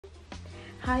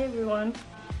Hi everyone,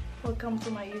 welcome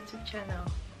to my YouTube channel.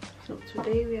 So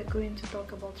today we are going to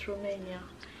talk about Romania,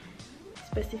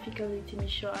 specifically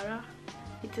Timisoara.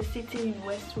 It's a city in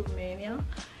West Romania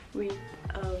with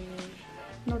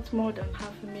not more than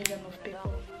 500,000 of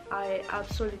people. I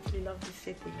absolutely love this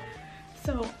city.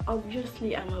 So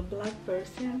obviously I'm a black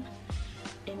person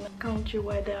in a country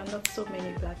where there are not so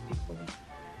many black people.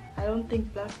 I don't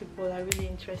think black people are really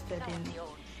interested in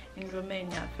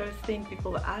Romania. First thing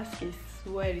people ask is,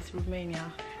 where is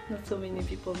Romania? Not so many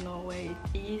people know where it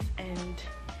is and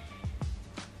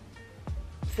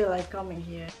feel like coming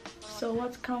here. So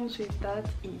what comes with that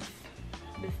is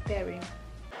the staring.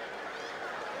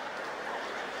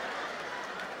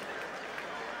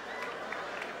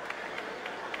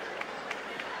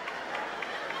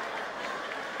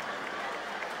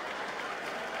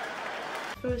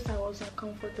 First, I was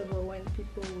uncomfortable when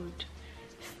people would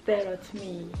stare at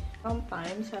me.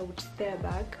 Sometimes I would stare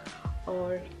back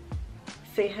or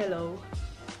say hello,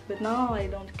 but now I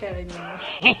don't care anymore.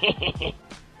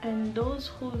 And those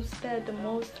who stare the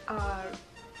most are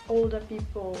older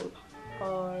people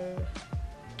or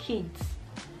kids.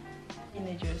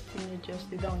 Teenagers,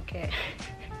 they don't care.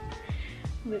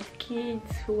 But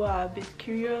kids who are a bit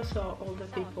curious or older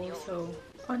people, so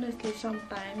honestly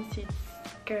sometimes it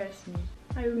scares me.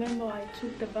 I remember I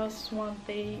took the bus one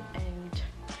day and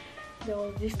there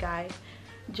was this guy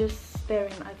just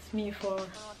staring at me for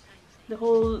the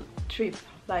whole trip,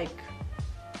 like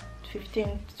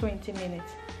 15-20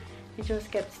 minutes. He just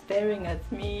kept staring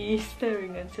at me,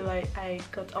 staring until I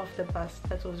got off the bus.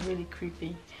 That was really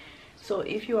creepy. So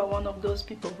if you are one of those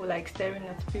people who like staring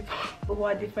at people who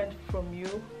are different from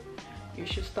you, you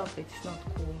should stop it. It's not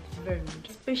cool. It's very rude,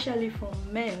 especially from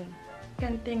men.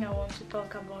 Second thing I want to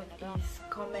talk about is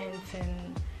comments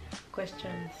and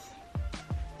questions.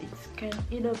 It can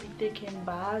either be taken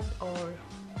bad or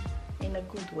in a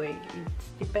good way. It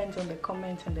depends on the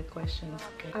comments and the questions.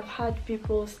 Okay. I've had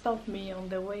people stop me on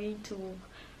the way to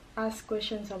ask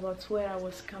questions about where I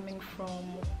was coming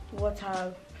from, what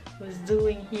I was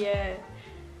doing here,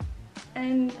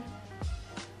 and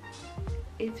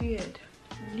it's weird.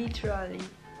 Literally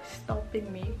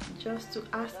stopping me just to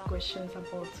ask questions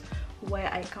about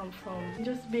where I come from,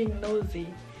 just being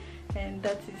nosy. And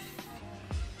that is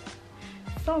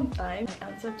sometimes I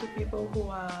answer to people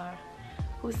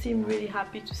who seem really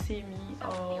happy to see me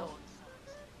or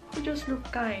who just look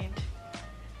kind,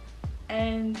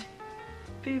 and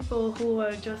people who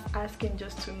are just asking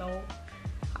just to know,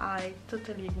 I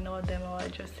totally ignore them, or I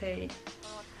just say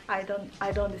I don't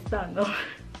understand, or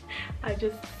I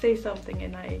just say something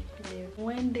and I leave.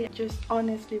 When they just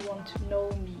honestly want to know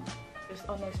me,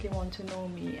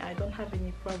 I don't have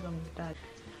any problem with that.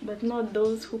 But not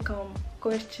those who come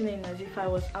questioning as if I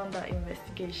was under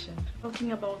investigation.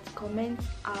 Talking about comments,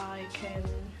 I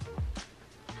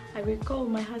recall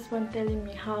my husband telling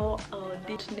me how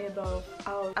this neighbor,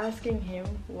 I was asking him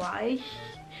why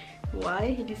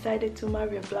he decided to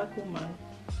marry a black woman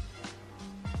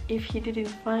if he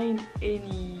didn't find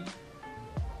any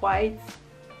whites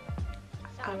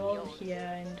around here,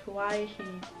 and why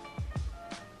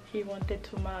he wanted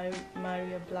to marry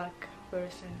a black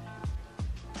person.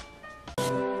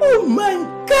 Oh my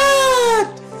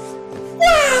god!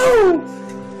 Wow!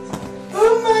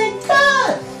 Oh my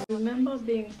god! I remember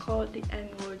being called the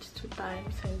N-words 2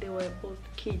 times, and they were both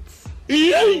kids.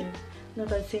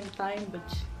 Not at the same time, but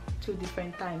 2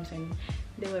 different times, and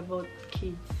they were both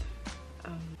kids.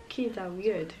 Kids are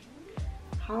weird.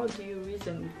 How do you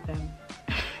reason with them?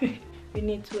 We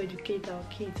need to educate our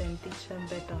kids and teach them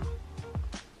better.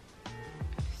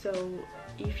 So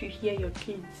if you hear your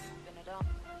kids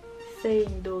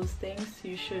saying those things,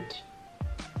 you should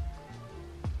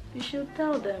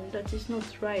tell them that it's not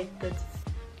right.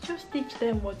 Just teach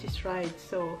them what is right,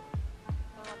 so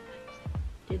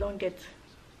you don't get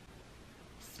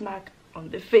smacked on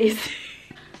the face.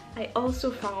 I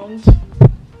also found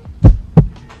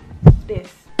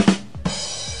this.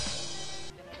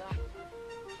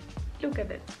 Look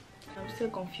at it. I'm still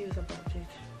confused about it.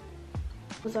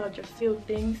 Those are just few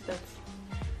things that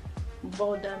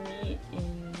bother me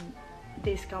in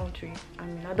this country. I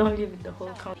mean, I don't live in the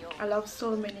whole country. I love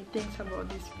so many things about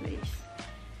this place.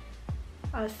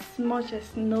 As much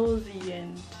as nosy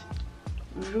and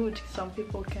rude some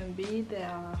people can be, there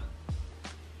are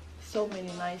so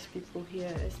many nice people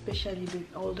here, especially with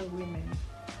older women.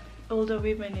 Older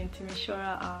women in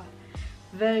Timisoara are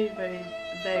very, very,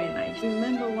 very nice. I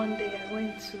remember one day I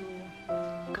went to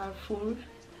Carrefour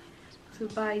to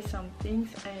buy some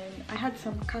things and I had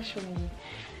some cash on me,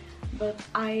 but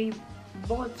I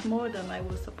bought more than I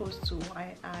was supposed to.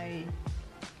 I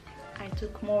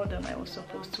took more than I was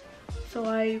supposed to. So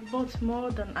I bought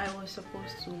more than I was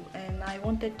supposed to, and I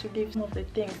wanted to leave some of the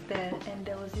things there, and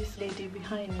there was this lady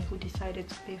behind me who decided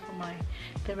to pay for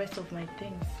the rest of my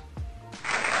things.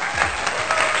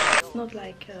 It's not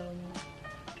like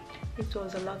it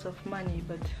was a lot of money,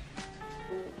 but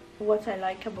what I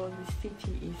like about this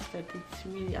city is that it's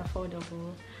really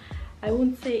affordable. I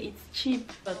won't say it's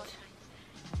cheap, but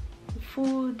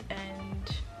food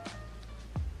and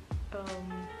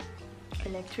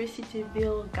electricity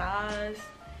bill, gas,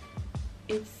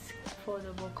 it's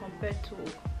affordable compared to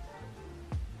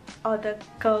other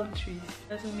countries.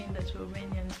 Doesn't mean that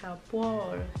Romanians are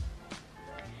poor.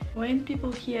 When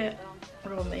people hear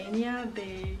Romania,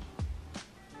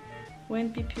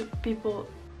 when people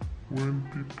you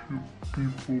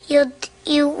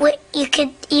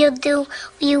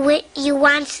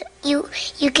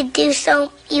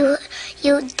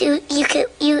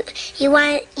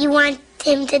want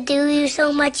him to do you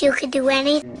so much you could do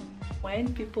anything.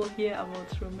 When people hear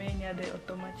about Romania, they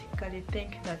automatically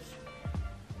think that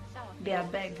they are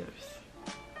beggars.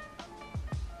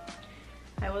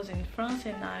 I was in France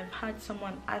and I've had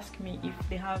someone ask me if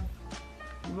they have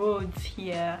roads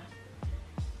here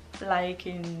like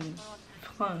in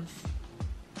France.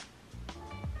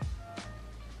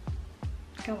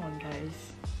 Come on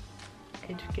guys,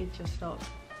 educate yourself.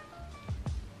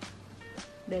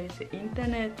 There is the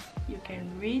internet, you can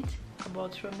read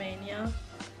about Romania.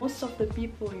 Most of the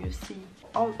people you see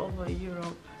all over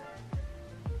Europe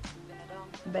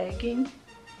begging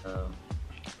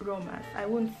Romas. I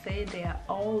wouldn't say they are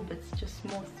all, but just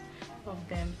most of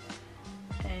them.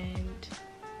 And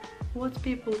what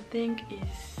people think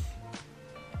is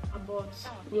about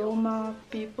Roma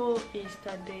people is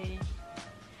that they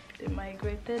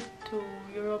migrated to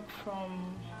Europe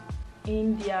from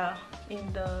India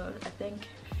in the, I think,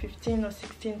 15th or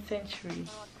 16th century,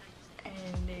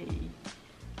 and they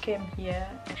came here.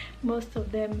 Most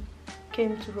of them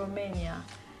came to Romania,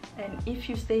 and if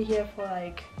you stay here for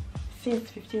like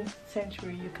since 15th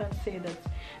century, you can't say that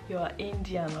you are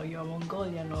Indian or you are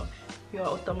Mongolian or you are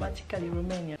automatically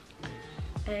Romanian.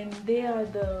 And they are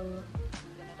the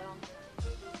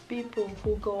people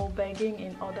who go begging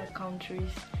in other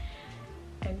countries,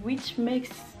 and which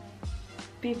makes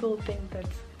people think that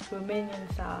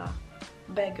Romanians are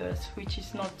beggars, which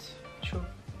is not true.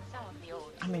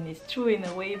 I mean, it's true in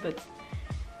a way, but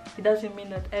it doesn't mean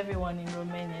that everyone in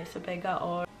Romania is a beggar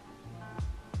or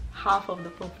half of the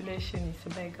population is a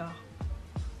beggar.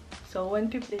 So when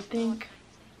people think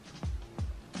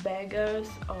beggars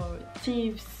or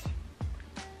thieves,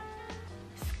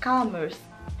 scammers,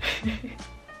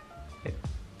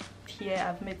 here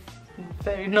I've met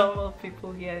very normal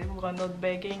people here who are not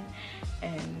begging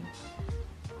and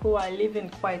who are living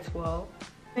quite well,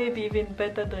 maybe even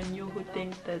better than you, who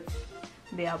think that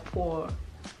they are poor.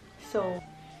 So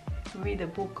read a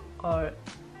book or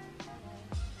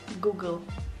Google.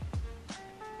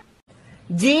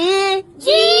 G G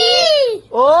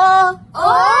O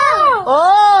O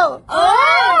O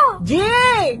O G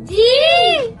G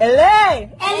L L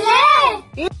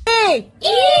E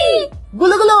E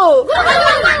Gulu Gulu.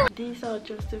 These are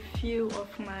just a few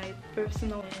of my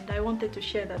personal, and I wanted to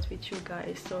share that with you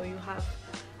guys so you have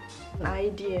an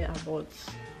idea about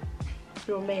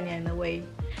Romania in a way.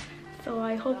 So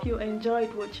I hope you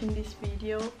enjoyed watching this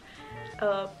video.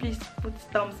 Please put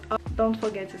thumbs up. Don't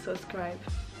forget to subscribe.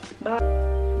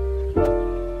 Bye.